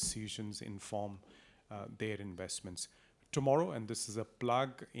their decisions, inform their investments. Tomorrow, and this is a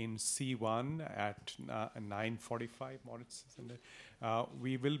plug, in C1 at 9:45, Moritz, isn't it?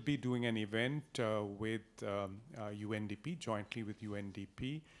 We will be doing an event with UNDP, jointly with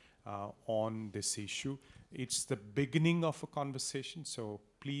UNDP, on this issue. It's the beginning of a conversation, so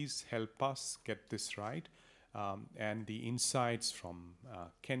please help us get this right. and the insights from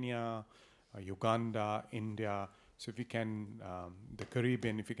Kenya, Uganda, India. So if we can, the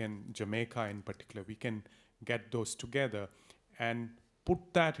Caribbean, if we can, Jamaica in particular, we can get those together and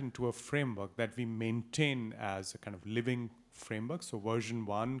put that into a framework that we maintain as a kind of living framework. So version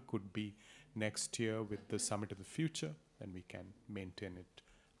 1 could be next year with the Summit of the Future, and we can maintain it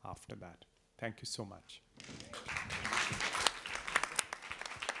after that. Thank you so much.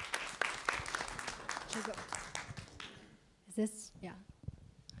 Is this? Yeah.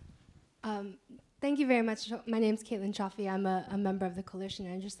 Thank you very much. My name's Caitlin Chaffee. I'm a member of the coalition.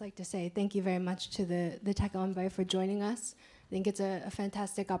 And I'd just like to say thank you very much to the Tech Envoy for joining us. I think it's a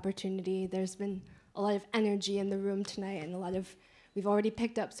fantastic opportunity. There's been a lot of energy in the room tonight, and we've already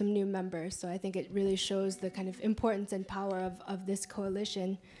picked up some new members. So I think it really shows the kind of importance and power of this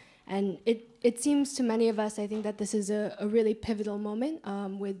coalition. And it seems to many of us, I think, that this is a really pivotal moment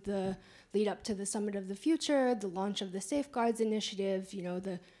with the lead up to the Summit of the Future, the launch of the Safeguards Initiative,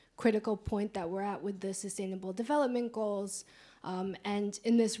 the critical point that we're at with the Sustainable Development Goals. And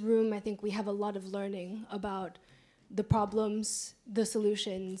in this room, I think we have a lot of learning about the problems, the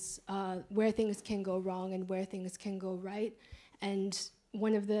solutions, where things can go wrong and where things can go right. And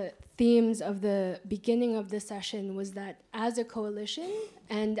one of the themes of the beginning of the session was that as a coalition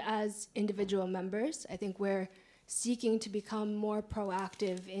and as individual members, I think we're seeking to become more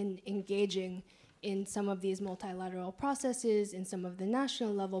proactive in engaging in some of these multilateral processes, in some of the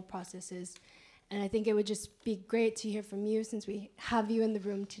national level processes. And I think it would just be great to hear from you, since we have you in the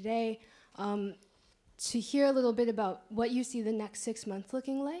room today, to hear a little bit about what you see the next 6 months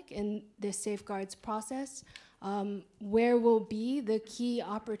looking like in this safeguards process. Where will be the key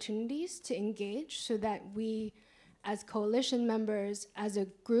opportunities to engage so that we, as coalition members, as a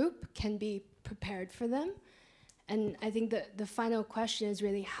group, can be prepared for them? And I think that the final question is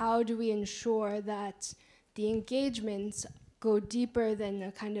really, how do we ensure that the engagements go deeper than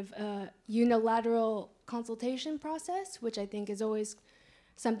a kind of unilateral consultation process, which I think is always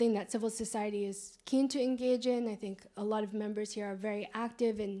something that civil society is keen to engage in. I think a lot of members here are very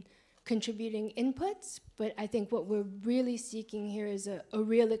active in contributing inputs, but I think what we're really seeking here is a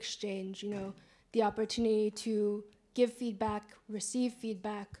real exchange, the opportunity to give feedback, receive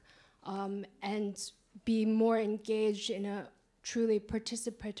feedback, and be more engaged in a truly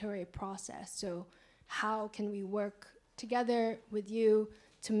participatory process. So how can we work together with you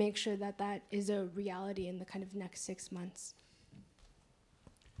to make sure that that is a reality in the kind of next 6 months?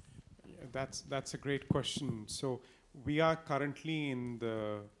 Yeah, that's a great question. So we are currently in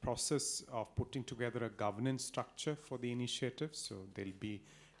the process of putting together a governance structure for the initiative. So there'll be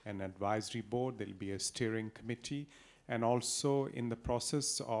an advisory board, there'll be a steering committee, and also in the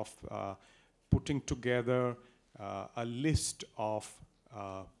process of putting together a list of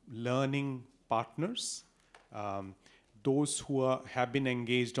learning partners, those who have been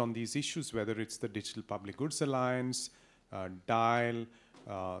engaged on these issues, whether it's the Digital Public Goods Alliance, DIAL,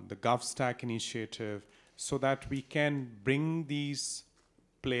 the GovStack initiative, so that we can bring these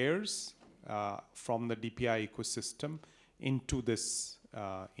players from the DPI ecosystem into this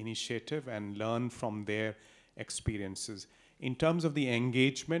initiative and learn from their experiences. In terms of the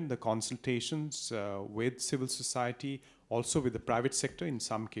engagement, the consultations with civil society, also with the private sector, in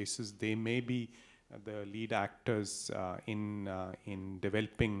some cases they may be the lead actors in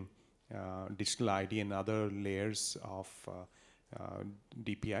developing digital ID and other layers of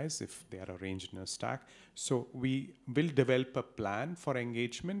DPIs if they are arranged in a stack. So we will develop a plan for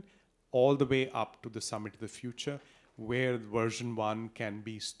engagement all the way up to the Summit of the Future, where version 1 can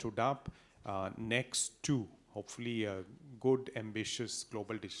be stood up next to hopefully a good, ambitious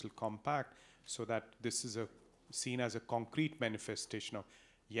global digital compact, so that this is seen as a concrete manifestation of,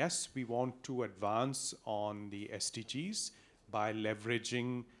 yes, we want to advance on the SDGs by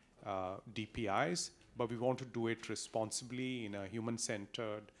leveraging DPIs, but we want to do it responsibly in a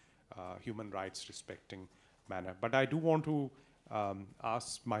human-centered, human rights respecting manner. But I do want to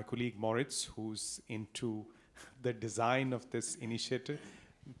ask my colleague Moritz, who's into the design of this initiative,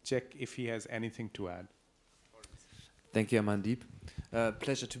 check if he has anything to add. Thank you, Amandeep.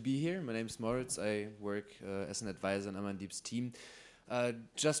 Pleasure to be here. My name is Moritz. I work as an advisor on Amandeep's team.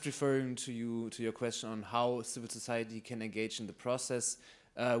 Just referring to your question on how civil society can engage in the process,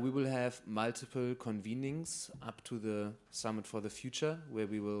 we will have multiple convenings up to the Summit for the Future, where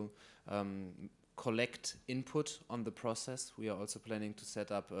we will collect input on the process. We are also planning to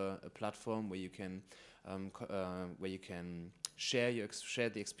set up a platform where you can share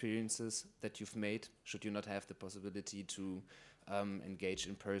the experiences that you've made, should you not have the possibility to engage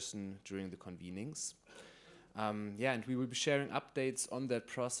in person during the convenings. And we will be sharing updates on that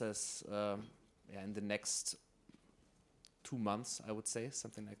process yeah, in the next 2 months, I would say,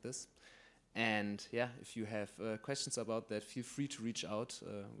 something like this. And yeah, if you have questions about that, feel free to reach out.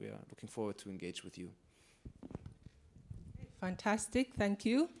 We are looking forward to engage with you. Fantastic, thank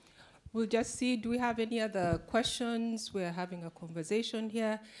you. We'll just see, do we have any other questions? We're having a conversation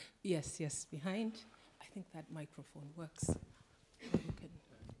here. Yes, yes, behind. I think that microphone works.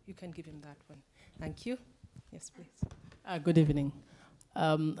 You can give him that one. Thank you. Yes, please. Good evening.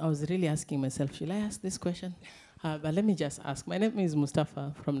 I was really asking myself, should I ask this question? But let me just ask. My name is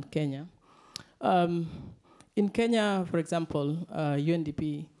Mustafa from Kenya. In Kenya, for example,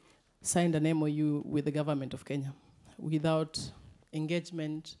 UNDP signed an MOU with the government of Kenya without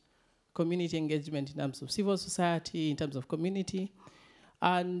engagement, community engagement in terms of civil society, in terms of community,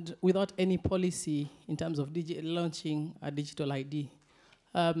 and without any policy in terms of launching a digital ID.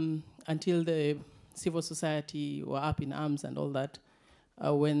 Until the civil society were up in arms and all that,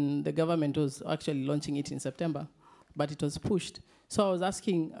 when the government was actually launching it in September, but it was pushed. So I was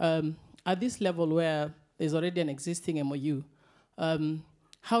asking, at this level where there's already an existing MOU,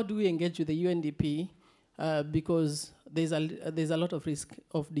 how do we engage with the UNDP? Because there's a lot of risk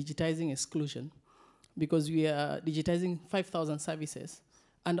of digitizing exclusion, because we are digitizing 5,000 services,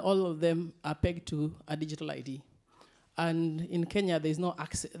 and all of them are pegged to a digital ID. And in Kenya, there's no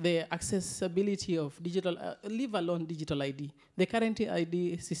the accessibility of digital, leave alone digital ID. The current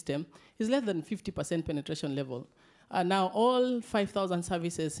ID system is less than 50% penetration level. Now all 5,000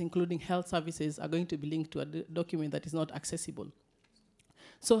 services, including health services, are going to be linked to a document that is not accessible.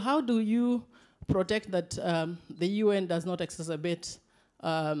 So how do you protect that the UN does not exacerbate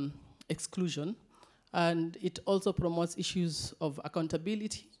exclusion, and it also promotes issues of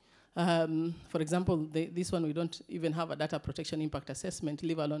accountability? For example, this one, we don't even have a data protection impact assessment,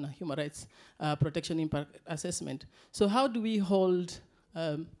 leave alone a human rights protection impact assessment. So how do we hold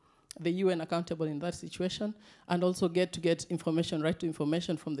the UN accountable in that situation, and also get information, right to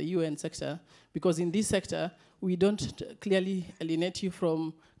information from the UN sector? Because in this sector, we don't clearly alienate you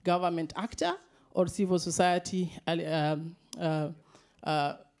from government actor or civil society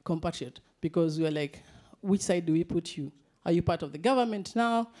compatriot, because we're like, which side do we put you? Are you part of the government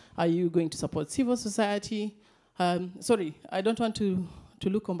now? Are you going to support civil society? Sorry, I don't want to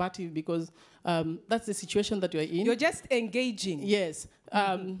look combative, because that's the situation that you're in. You're just engaging. Yes,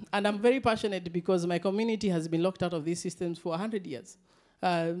 and I'm very passionate because my community has been locked out of these systems for 100 years.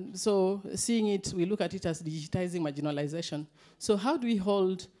 So seeing it, we look at it as digitizing marginalization. So how do we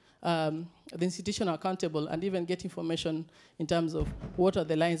hold the institution accountable and even get information in terms of what are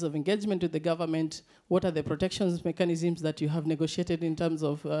the lines of engagement with the government, what are the protections mechanisms that you have negotiated in terms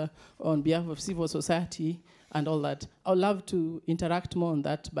of on behalf of civil society and all that? I would love to interact more on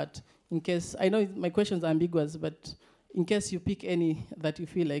that, but in case, I know my questions are ambiguous, but in case you pick any that you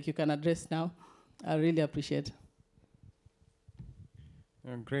feel like you can address now, I really appreciate.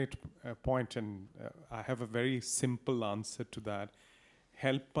 A great point, and I have a very simple answer to that.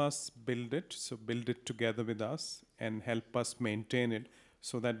 Help us build it, so build it together with us, and help us maintain it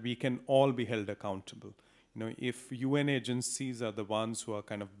so that we can all be held accountable. You know, if UN agencies are the ones who are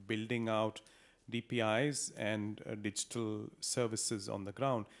kind of building out DPIs and digital services on the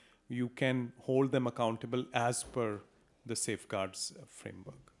ground, you can hold them accountable as per the safeguards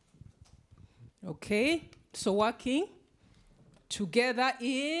framework. Okay, so working together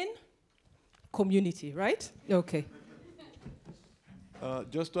in community, right? Okay.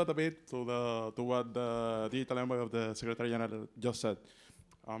 Just to add a bit to what the digital envoy of the Secretary General just said.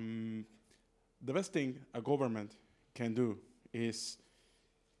 The best thing a government can do is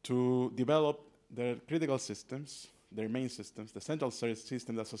to develop their critical systems, their main systems, the central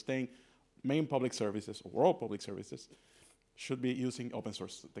system that sustain main public services, or all public services, should be using open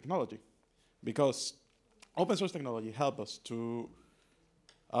source technology. Because open source technology helps us to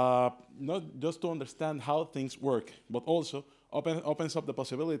not just to understand how things work, but also opens up the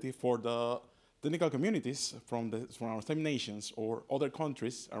possibility for the technical communities from our same nations or other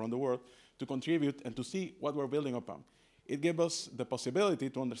countries around the world to contribute and to see what we're building upon. It gives us the possibility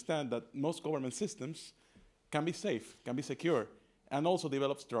to understand that most government systems can be safe, can be secure, and also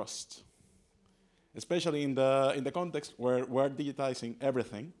develops trust. Especially in the context where we're digitizing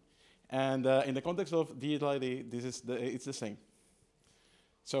everything. And in the context of digital ID, it's the same.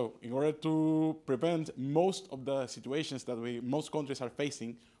 So in order to prevent most of the situations that most countries are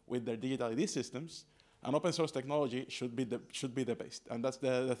facing with their digital ID systems, an open source technology should be the base. And that's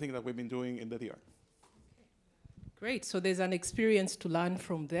the thing that we've been doing in the DR. Great, so there's an experience to learn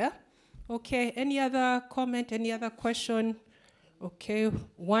from there. Okay, any other comment, any other question? Okay,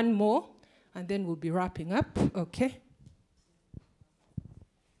 one more, and then we'll be wrapping up, okay?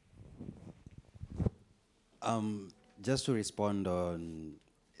 Just to respond on,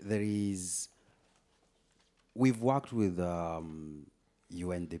 we've worked with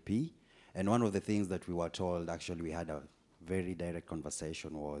UNDP, and one of the things that we were told, actually we had a very direct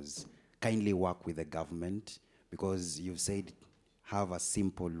conversation, was kindly work with the government, because you've said have a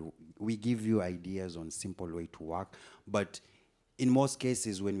simple, we give you ideas on simple way to work, but in most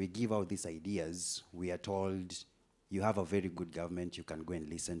cases when we give out these ideas, we are told you have a very good government, you can go and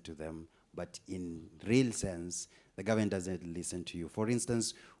listen to them, but in real sense, the government doesn't listen to you. For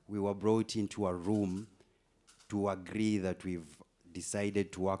instance, we were brought into a room to agree that we've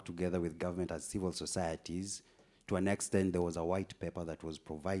decided to work together with government as civil societies. To an extent, there was a white paper that was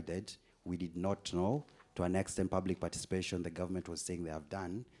provided. We did not know. To an extent, public participation, the government was saying they have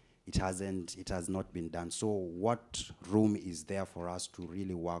done. It has not been done. So what room is there for us to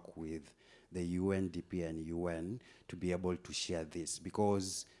really work with the UNDP and UN to be able to share this?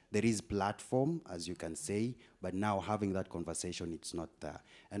 Because there is platform, as you can say, but now having that conversation, it's not there.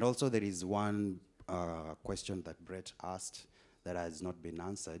 And also there is one question that Brett asked that has not been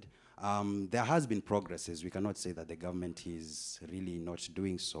answered. There has been progresses. We cannot say that the government is really not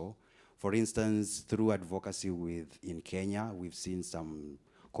doing so. For instance, through advocacy in Kenya, we've seen some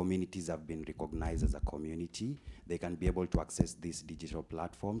communities have been recognized as a community. They can be able to access these digital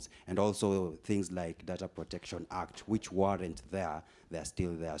platforms, and also things like Data Protection Act, which weren't there, they're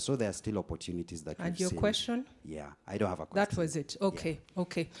still there. So there are still opportunities that And we've your seen. question? Yeah, I don't have a question. That was it. Okay,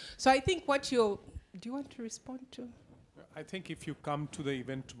 okay. So I think what do you want to respond to? I think if you come to the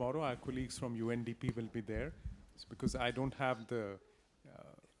event tomorrow, our colleagues from UNDP will be there. It's because I don't have the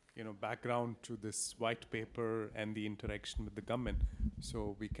background to this white paper and the interaction with the government,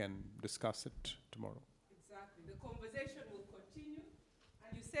 so we can discuss it tomorrow. Exactly. The conversation will continue.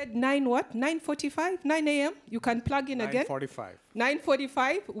 And you said 9 what? 9:45? 9 a.m.? You can plug in again? 9:45.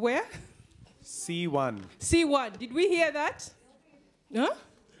 9:45, where? C1. C1. Did we hear that? Huh?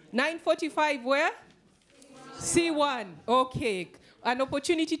 9:45 where? C1. Okay. An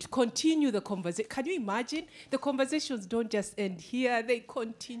opportunity to continue the conversation. Can you imagine? The conversations don't just end here. They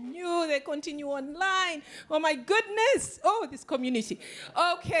continue online. Oh my goodness. Oh, this community.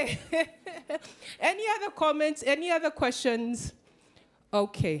 Okay. Any other comments? Any other questions?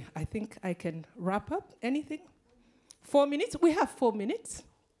 Okay, I think I can wrap up. Anything? 4 minutes? We have 4 minutes.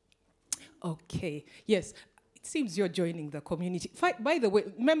 Okay, yes. It seems you're joining the community. By the way,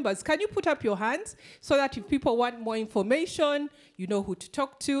 members, can you put up your hands so that if people want more information, you know who to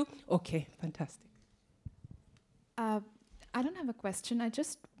talk to? Okay, fantastic. I don't have a question. I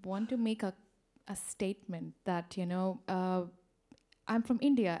just want to make a statement that, I'm from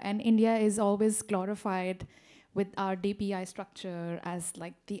India, and India is always glorified with our DPI structure as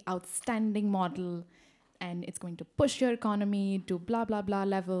like the outstanding model, and it's going to push your economy to blah, blah, blah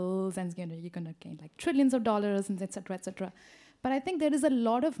levels, and you're going to gain like trillions of dollars, and et cetera, et cetera. But I think there is a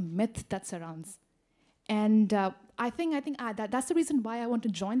lot of myth that surrounds. And I think that's the reason why I want to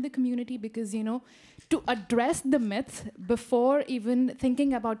join the community, because, to address the myth before even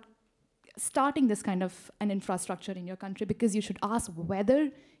thinking about starting this kind of an infrastructure in your country, because you should ask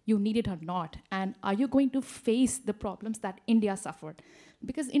whether you need it or not, and are you going to face the problems that India suffered?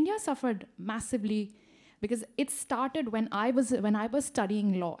 Because India suffered massively, because it started when I was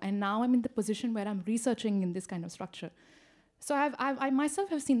studying law, and now I'm in the position where I'm researching in this kind of structure. So I myself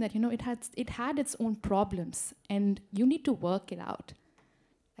have seen that it had its own problems, and you need to work it out.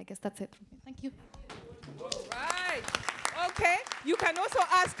 I guess that's it from me. Thank you. All right. Okay. You can also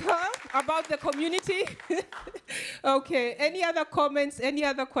ask her about the community. Okay. Any other comments? Any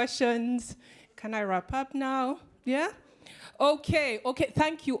other questions? Can I wrap up now? Yeah. Okay,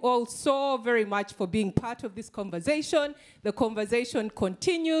 thank you all so very much for being part of this conversation. The conversation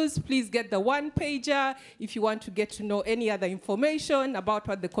continues. Please get the one-pager if you want to get to know any other information about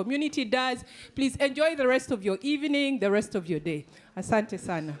what the community does. Please enjoy the rest of your evening, the rest of your day. Asante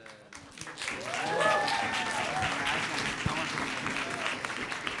sana.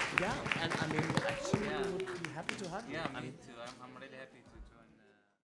 Yeah, and I mean, actually, we would be happy to have you. Yeah,